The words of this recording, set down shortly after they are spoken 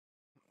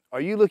Are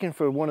you looking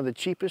for one of the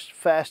cheapest,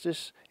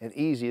 fastest, and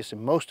easiest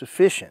and most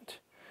efficient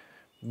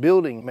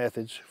building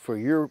methods for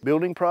your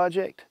building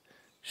project?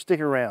 Stick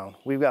around.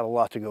 We've got a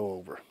lot to go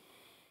over.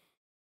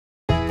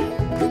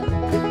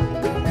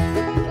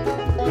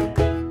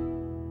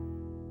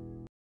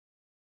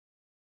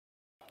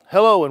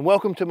 Hello and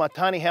welcome to my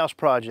tiny house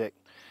project.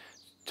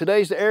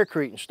 Today's the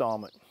Aircrete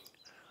installment.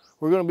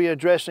 We're going to be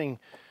addressing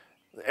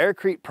the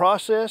Aircrete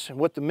process and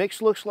what the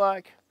mix looks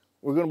like.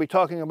 We're going to be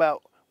talking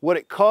about what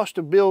it costs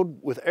to build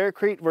with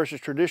Aircrete versus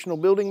traditional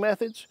building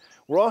methods.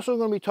 We're also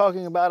going to be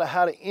talking about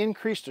how to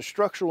increase the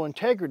structural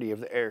integrity of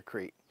the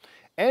Aircrete.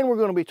 And we're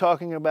going to be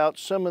talking about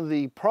some of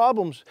the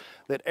problems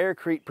that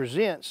Aircrete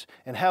presents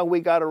and how we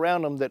got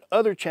around them that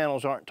other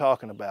channels aren't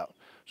talking about.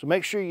 So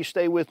make sure you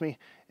stay with me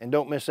and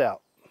don't miss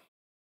out.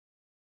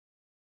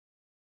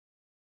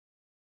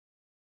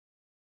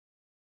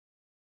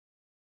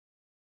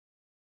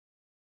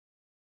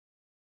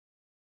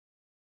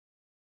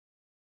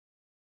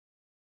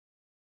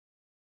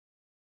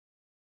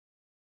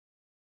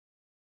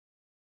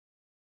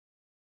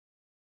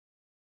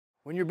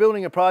 When you're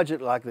building a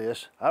project like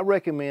this, I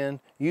recommend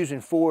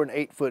using 4 and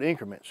 8 foot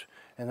increments.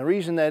 And the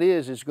reason that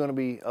is, it's going to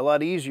be a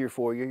lot easier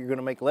for you. You're going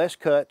to make less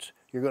cuts,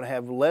 you're going to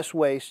have less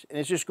waste, and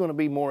it's just going to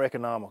be more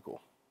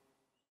economical.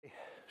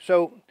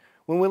 So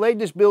when we laid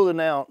this building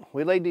out,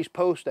 we laid these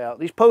posts out.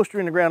 These posts are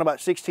in the ground about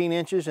 16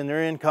 inches and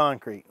they're in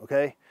concrete,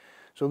 okay?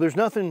 So there's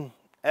nothing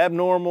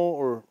abnormal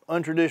or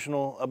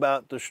untraditional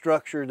about the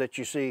structure that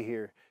you see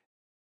here.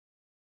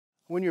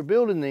 When you're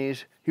building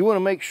these, you want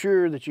to make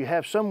sure that you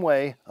have some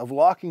way of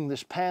locking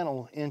this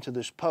panel into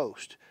this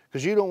post,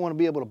 because you don't want to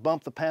be able to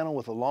bump the panel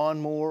with a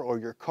lawnmower or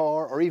your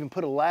car, or even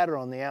put a ladder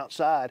on the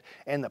outside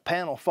and the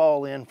panel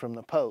fall in from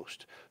the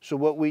post. So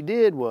what we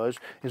did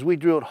is we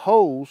drilled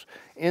holes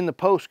in the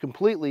post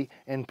completely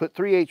and put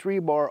 3/8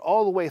 rebar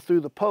all the way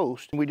through the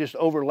post. We just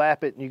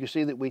overlap it and you can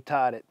see that we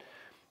tied it.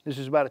 This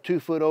is about a 2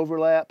 foot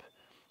overlap,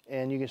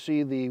 and you can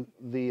see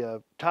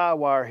the tie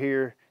wire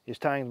here is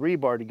tying the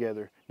rebar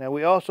together. Now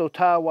we also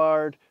tie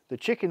wired the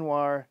chicken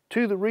wire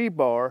to the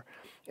rebar,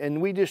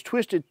 and we just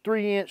twisted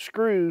 3-inch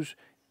screws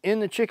in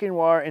the chicken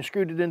wire and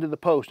screwed it into the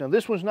post. Now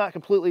this one's not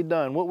completely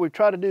done. What we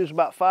try to do is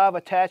about 5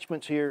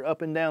 attachments here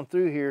up and down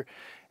through here,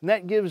 and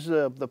that gives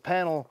the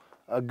panel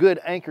a good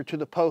anchor to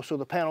the post so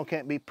the panel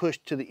can't be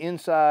pushed to the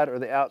inside or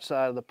the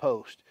outside of the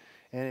post.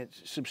 And it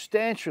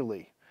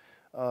substantially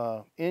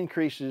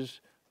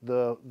increases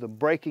the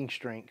breaking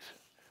strength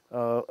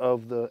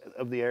of the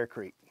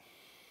Aircrete.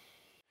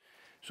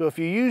 So if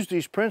you use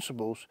these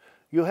principles,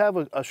 you'll have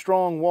a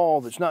strong wall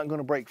that's not going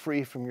to break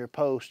free from your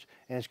post,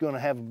 and it's going to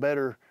have a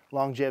better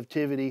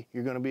longevity.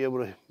 You're going to be able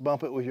to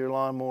bump it with your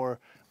lawnmower,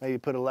 maybe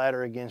put a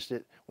ladder against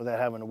it without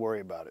having to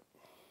worry about it.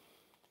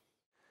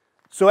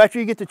 So after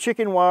you get the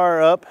chicken wire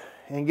up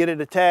and get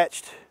it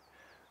attached,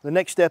 the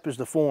next step is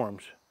the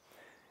forms.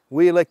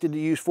 We elected to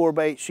use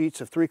 4x8 sheets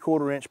of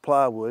 3/4 inch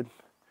plywood,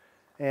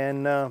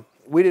 and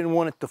we didn't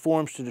want the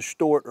forms to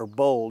distort or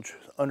bulge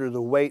under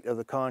the weight of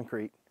the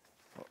concrete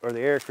or the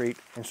Aircrete,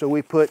 and so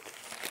we put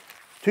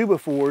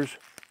 2x4s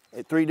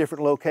at 3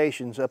 different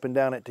locations up and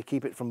down it to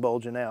keep it from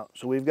bulging out.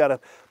 So we've got a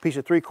piece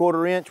of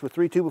 3/4 inch with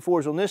 3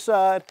 2x4s on this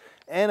side,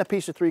 and a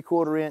piece of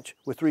 3/4 inch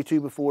with 3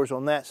 2x4s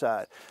on that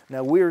side.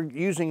 Now we're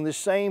using the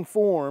same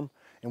form,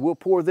 and we'll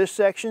pour this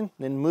section,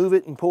 then move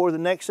it and pour the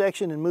next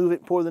section, and move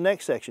it and pour the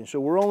next section. So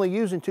we're only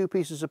using 2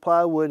 pieces of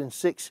plywood and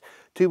 6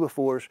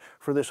 2x4s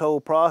for this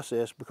whole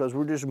process, because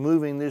we're just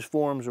moving these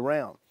forms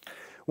around.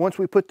 Once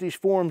we put these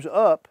forms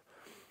up,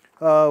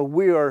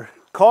 we are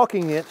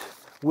caulking it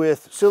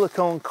with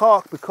silicone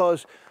caulk,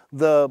 because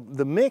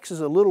the mix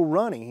is a little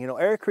runny. You know,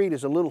 Aircrete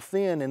is a little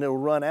thin and it'll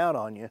run out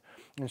on you.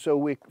 And so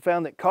we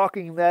found that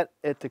caulking that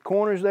at the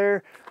corners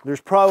there's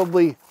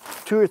probably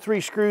 2 or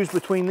 3 screws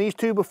between these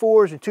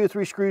 2x4s and 2 or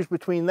 3 screws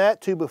between that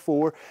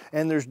 2x4,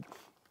 and there's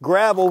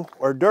gravel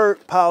or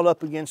dirt piled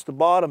up against the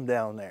bottom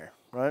down there,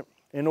 right?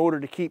 In order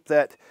to keep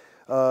that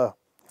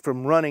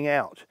from running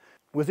out.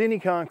 With any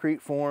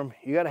concrete form,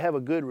 you got to have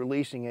a good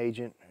releasing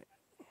agent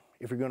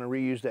if you're going to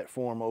reuse that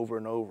form over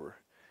and over.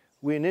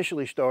 We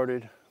initially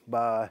started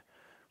by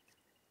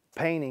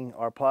painting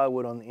our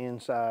plywood on the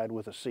inside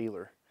with a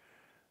sealer,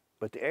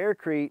 but the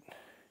Aircrete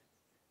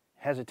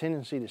has a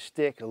tendency to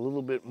stick a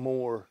little bit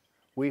more,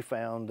 we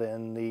found,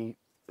 than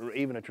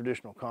even a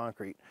traditional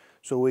concrete.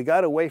 So we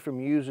got away from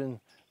using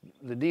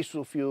the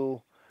diesel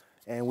fuel,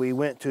 and we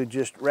went to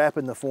just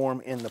wrapping the form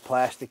in the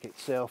plastic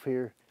itself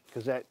here,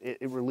 because it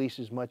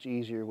releases much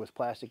easier with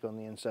plastic on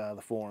the inside of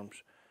the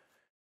forms.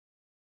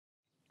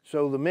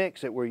 So the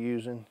mix that we're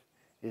using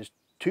is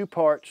 2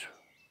 parts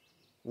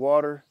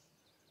water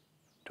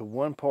to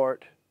 1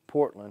 part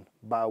Portland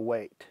by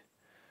weight.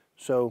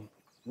 So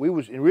we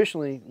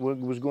originally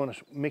was going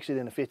to mix it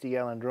in a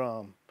 50-gallon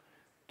drum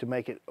to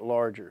make it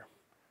larger.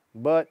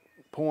 But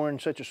pouring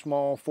such a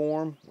small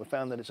form, we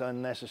found that it's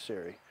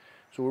unnecessary.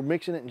 So we're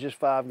mixing it in just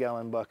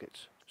 5-gallon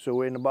buckets. So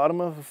we're in the bottom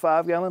of a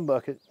 5-gallon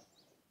bucket,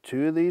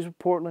 2 of these of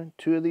Portland,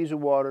 2 of these of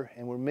water,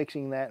 and we're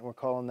mixing that, and we're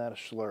calling that a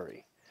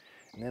slurry.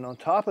 And then on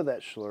top of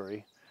that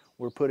slurry,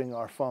 we're putting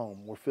our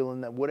foam. We're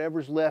filling that,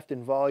 whatever's left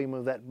in volume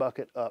of that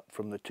bucket up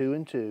from the 2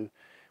 and 2,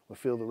 we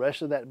fill the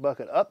rest of that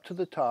bucket up to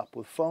the top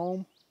with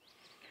foam,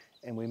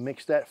 and we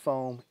mix that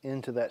foam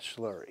into that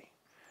slurry.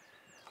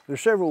 There's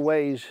several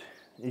ways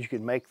you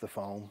can make the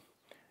foam.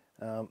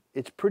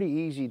 It's pretty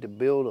easy to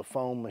build a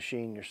foam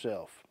machine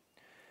yourself,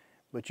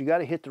 but you got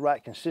to hit the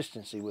right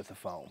consistency with the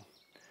foam.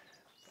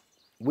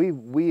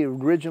 We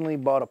originally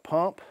bought a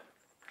pump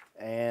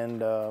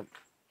and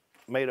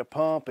made a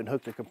pump and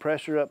hooked a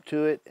compressor up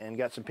to it and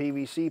got some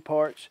PVC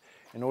parts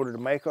in order to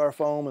make our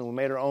foam, and we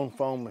made our own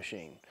foam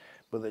machine.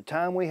 By the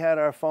time we had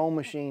our foam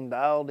machine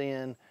dialed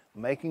in,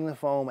 making the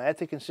foam at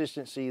the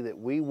consistency that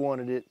we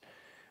wanted it,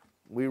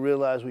 we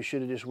realized we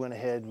should have just went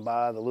ahead and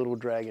buy the Little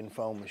Dragon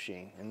foam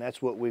machine, and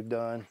that's what we've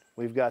done.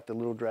 We've got the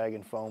Little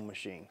Dragon foam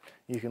machine.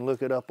 You can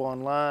look it up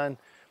online.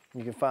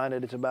 You can find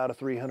it. It's about a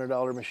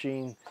 $300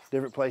 machine.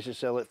 Different places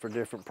sell it for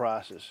different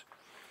prices.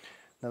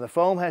 Now the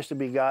foam has to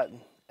be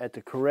gotten at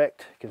the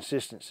correct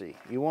consistency.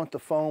 You want the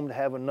foam to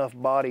have enough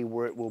body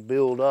where it will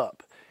build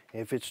up.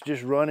 If it's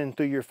just running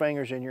through your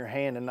fingers in your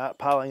hand and not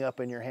piling up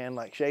in your hand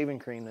like shaving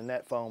cream, then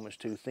that foam is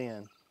too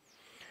thin.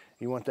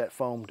 You want that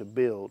foam to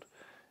build.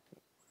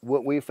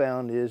 What we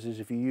found is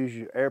if you use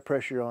your air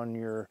pressure on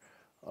your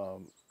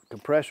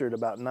compressor at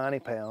about 90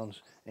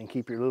 pounds and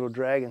keep your Little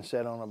Dragon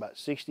set on about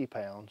 60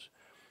 pounds,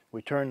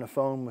 we turn the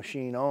foam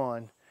machine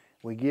on,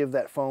 we give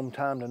that foam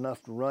time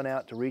enough to run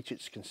out to reach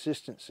its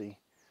consistency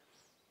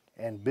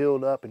and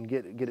build up and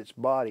get its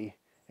body,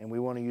 and we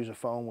want to use a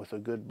foam with a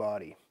good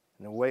body.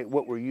 And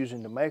what we're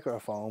using to make our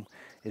foam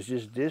is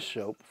just dish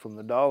soap from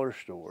the dollar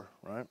store,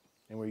 right?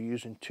 And we're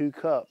using 2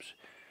 cups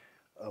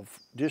of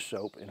dish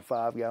soap and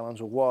 5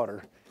 gallons of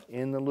water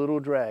in the Little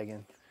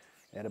Dragon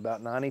at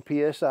about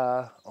 90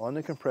 psi on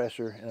the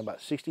compressor and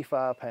about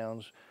 65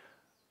 pounds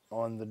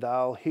on the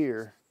dial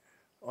here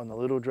on the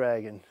Little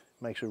Dragon.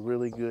 Makes a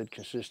really good,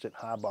 consistent,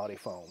 high body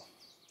foam.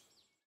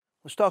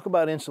 Let's talk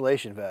about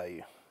insulation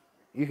value.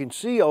 You can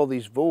see all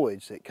these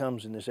voids that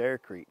comes in this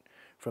Aircrete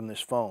from this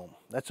foam.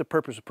 That's the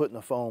purpose of putting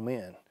the foam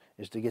in,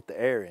 is to get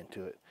the air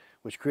into it,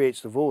 which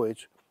creates the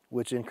voids,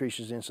 which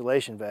increases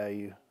insulation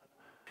value.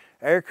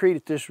 Aircrete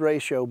at this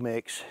ratio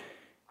mix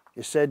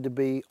is said to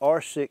be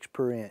R6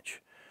 per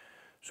inch.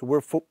 So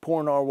we're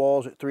pouring our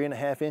walls at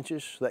 3.5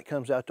 inches, so that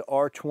comes out to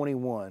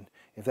R21.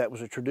 If that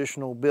was a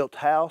traditional built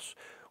house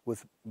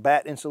with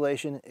batt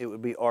insulation, it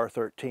would be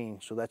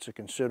R13, so that's a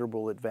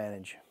considerable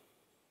advantage.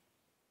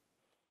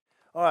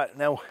 All right,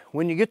 now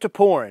when you get to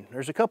pouring,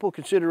 there's a couple of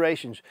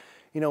considerations.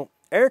 You know,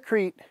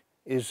 Aircrete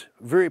is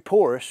very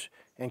porous,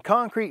 and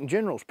concrete in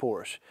general is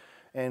porous.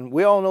 And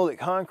we all know that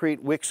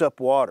concrete wicks up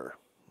water.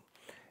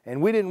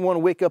 And we didn't want to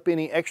wick up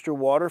any extra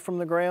water from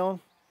the ground,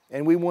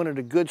 and we wanted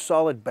a good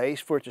solid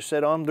base for it to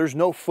set on. There's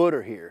no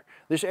footer here.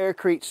 This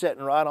Aircrete's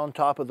sitting right on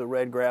top of the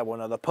red gravel.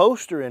 Now the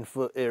posts are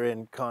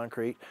in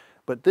concrete,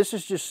 but this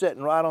is just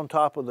sitting right on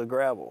top of the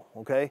gravel,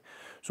 okay?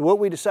 So what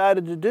we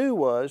decided to do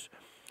was,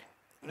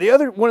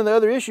 one of the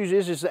other issues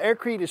is the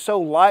Aircrete is so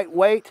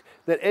lightweight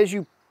that as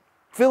you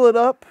fill it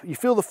up, you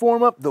fill the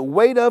form up, the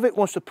weight of it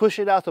wants to push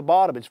it out the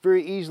bottom. It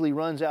very easily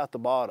runs out the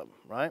bottom,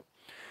 right?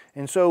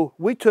 And so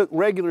we took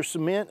regular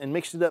cement and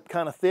mixed it up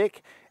kind of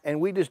thick,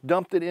 and we just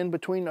dumped it in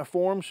between our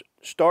forms,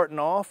 starting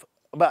off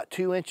about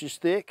 2 inches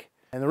thick.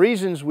 And the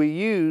reasons we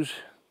use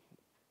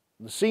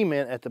the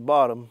cement at the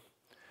bottom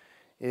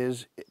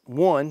is,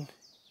 one,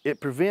 it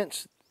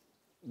prevents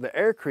the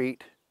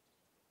Aircrete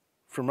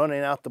from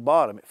running out the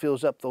bottom. It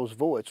fills up those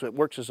voids, so it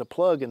works as a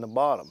plug in the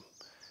bottom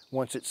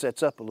once it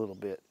sets up a little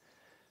bit.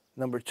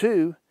 Number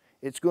 2,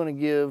 it's going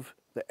to give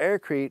the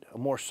Aircrete a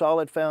more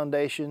solid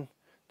foundation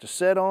to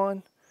set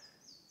on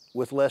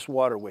with less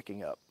water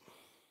wicking up.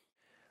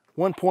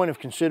 One point of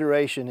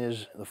consideration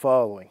is the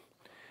following.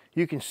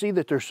 You can see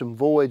that there's some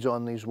voids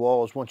on these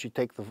walls once you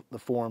take the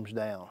forms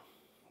down,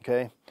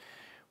 okay?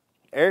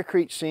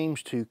 Aircrete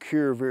seems to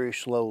cure very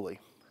slowly,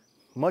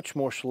 much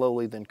more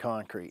slowly than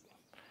concrete.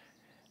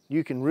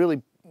 You can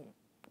really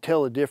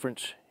tell a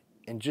difference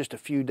in just a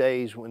few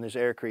days when this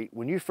Aircrete,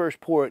 when you first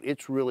pour it,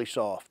 it's really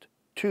soft.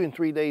 2 and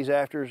 3 days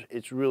after,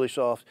 it's really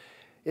soft.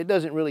 It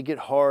doesn't really get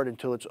hard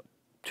until it's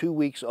 2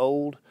 weeks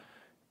old,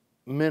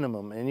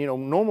 minimum. And you know,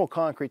 normal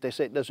concrete, they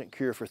say it doesn't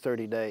cure for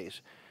 30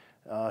 days.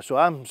 So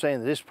I'm saying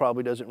that this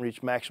probably doesn't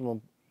reach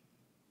maximum,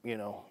 you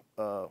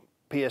know,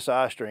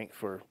 PSI strength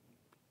for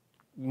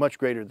much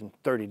greater than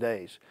 30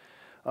 days.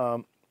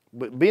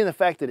 But being the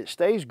fact that it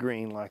stays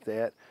green like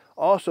that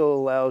also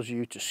allows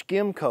you to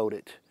skim coat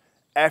it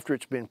after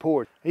it's been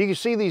poured. You can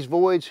see these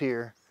voids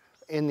here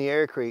in the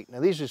Aircrete.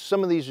 Now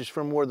some of these is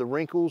from where the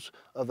wrinkles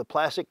of the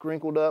plastic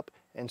wrinkled up,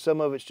 and some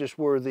of it's just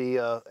where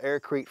the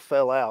Aircrete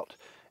fell out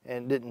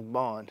and didn't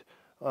bond.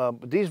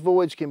 But these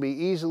voids can be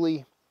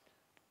easily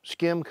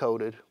skim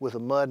coated with a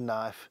mud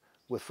knife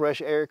with fresh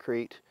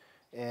Aircrete,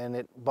 and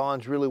it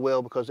bonds really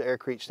well because the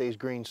Aircrete stays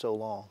green so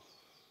long.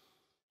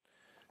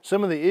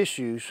 Some of the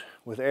issues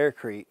with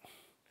Aircrete,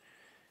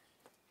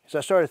 as I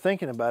started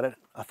thinking about it,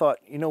 I thought,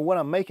 you know, what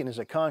I'm making is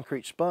a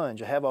concrete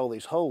sponge. I have all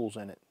these holes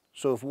in it.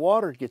 So if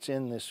water gets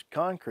in this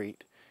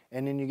concrete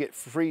and then you get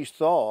freeze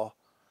thaw,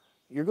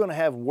 you're going to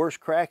have worse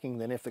cracking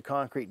than if the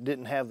concrete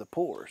didn't have the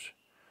pores.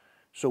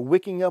 So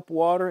wicking up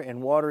water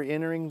and water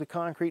entering the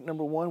concrete,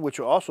 number one, which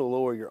will also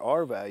lower your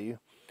R value.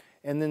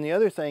 And then the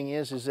other thing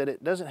is that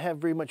it doesn't have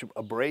very much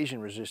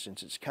abrasion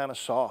resistance. It's kind of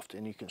soft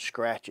and you can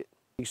scratch it.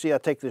 You see I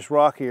take this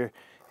rock here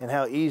and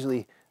how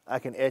easily I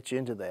can etch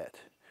into that.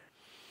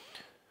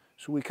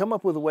 So we come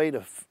up with a way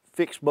to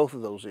fix both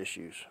of those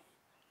issues.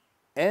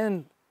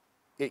 And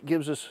it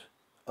gives us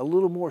a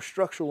little more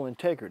structural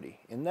integrity,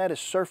 and that is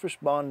surface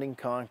bonding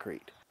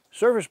concrete.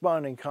 Surface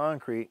bonding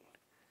concrete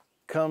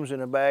comes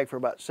in a bag for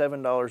about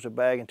 $7 a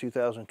bag in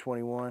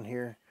 2021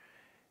 here,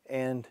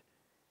 and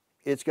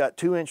it's got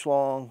 2-inch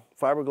long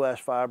fiberglass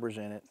fibers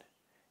in it,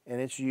 and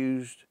it's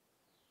used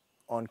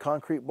on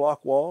concrete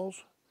block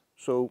walls.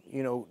 So,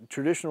 you know,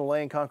 traditional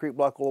laying concrete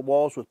block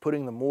walls with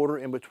putting the mortar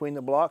in between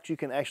the blocks, you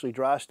can actually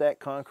dry stack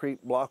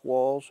concrete block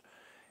walls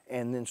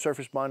and then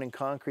surface bonding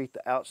concrete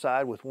the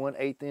outside with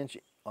 1/8 inch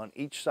on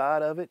each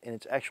side of it, and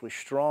it's actually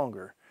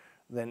stronger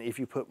than if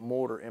you put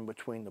mortar in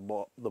between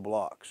the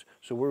blocks.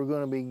 So we're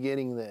going to be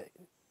getting the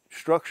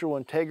structural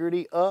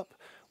integrity up.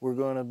 We're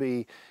going to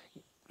be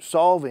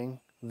solving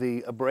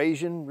the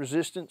abrasion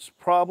resistance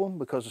problem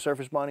because the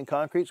surface bonding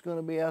concrete is going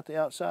to be out the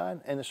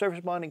outside, and the surface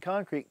bonding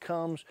concrete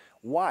comes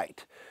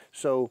white.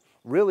 So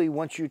really,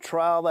 once you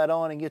trial that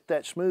on and get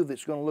that smooth,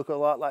 it's going to look a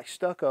lot like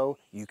stucco.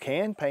 You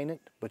can paint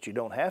it, but you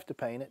don't have to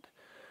paint it.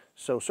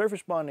 So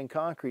surface bonding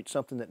concrete is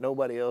something that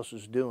nobody else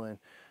is doing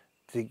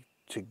to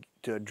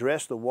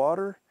address the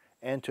water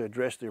and to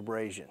address the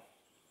abrasion.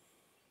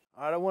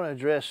 All right, I want to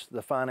address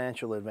the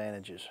financial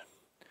advantages.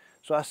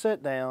 So I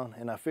sat down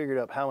and I figured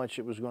up how much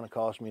it was going to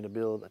cost me to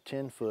build a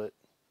 10-foot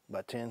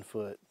by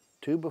 10-foot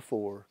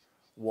 2x4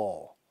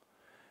 wall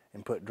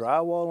and put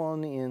drywall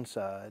on the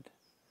inside,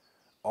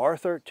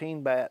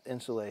 R13 batt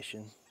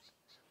insulation,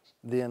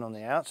 then on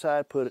the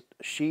outside put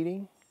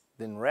sheeting,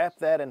 then wrap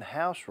that in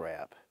house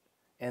wrap,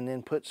 and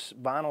then put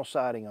vinyl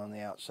siding on the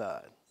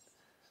outside.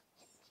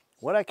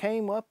 What I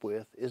came up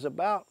with is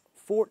about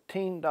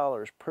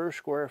 $14 per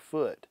square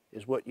foot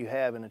is what you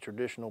have in a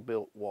traditional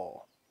built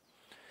wall.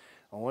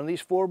 On one of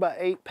these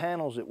 4x8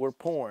 panels that we're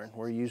pouring,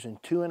 we're using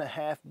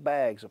 2.5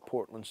 bags of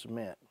Portland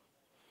cement.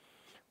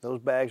 Those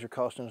bags are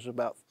costing us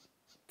about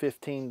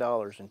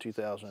 $15 in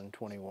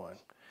 2021.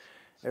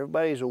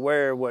 Everybody's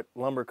aware of what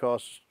lumber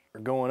costs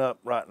are going up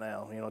right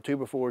now. You know,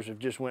 2x4s have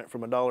just went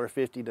from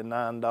 $1.50 to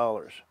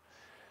 $9.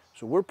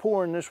 So we're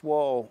pouring this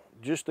wall,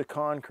 just the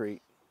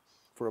concrete,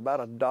 for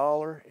about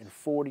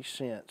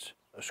 $1.40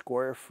 a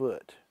square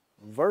foot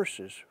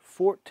versus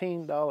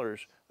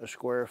 $14 a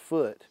square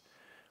foot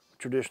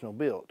traditional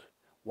built,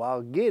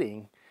 while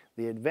getting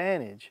the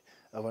advantage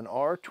of an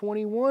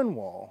R21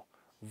 wall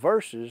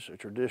versus a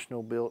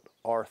traditional built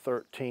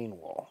R13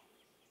 wall.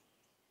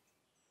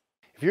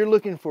 If you're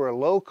looking for a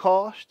low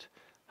cost,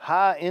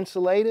 high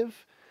insulative,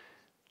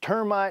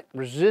 termite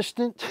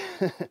resistant,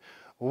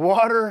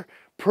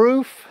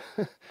 waterproof,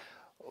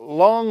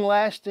 long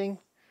lasting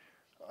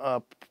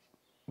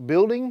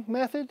building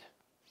method,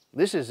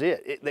 this is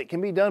it. That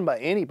can be done by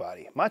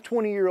anybody. My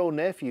 20-year-old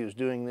nephew is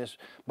doing this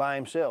by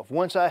himself.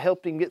 Once I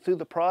helped him get through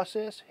the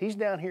process, he's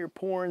down here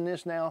pouring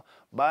this now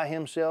by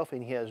himself,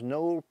 and he has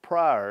no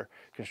prior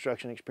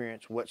construction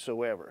experience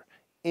whatsoever.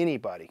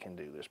 Anybody can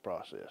do this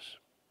process.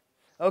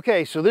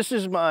 Okay, so this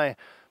is my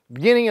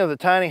beginning of the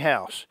tiny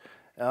house.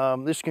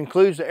 This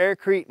concludes the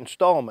Aircrete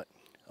installment.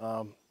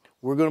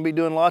 We're going to be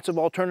doing lots of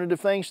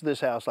alternative things to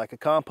this house, like a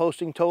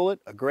composting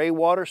toilet, a gray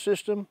water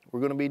system. We're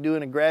going to be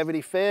doing a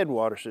gravity-fed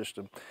water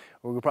system.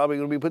 We're probably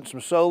going to be putting some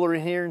solar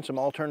in here and some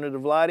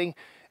alternative lighting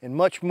and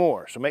much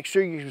more. So make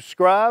sure you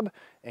subscribe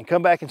and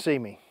come back and see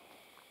me.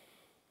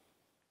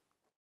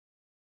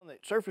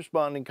 Surface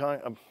bonding,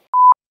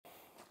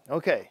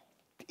 okay,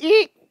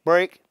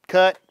 break,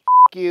 cut,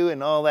 you,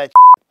 and all that.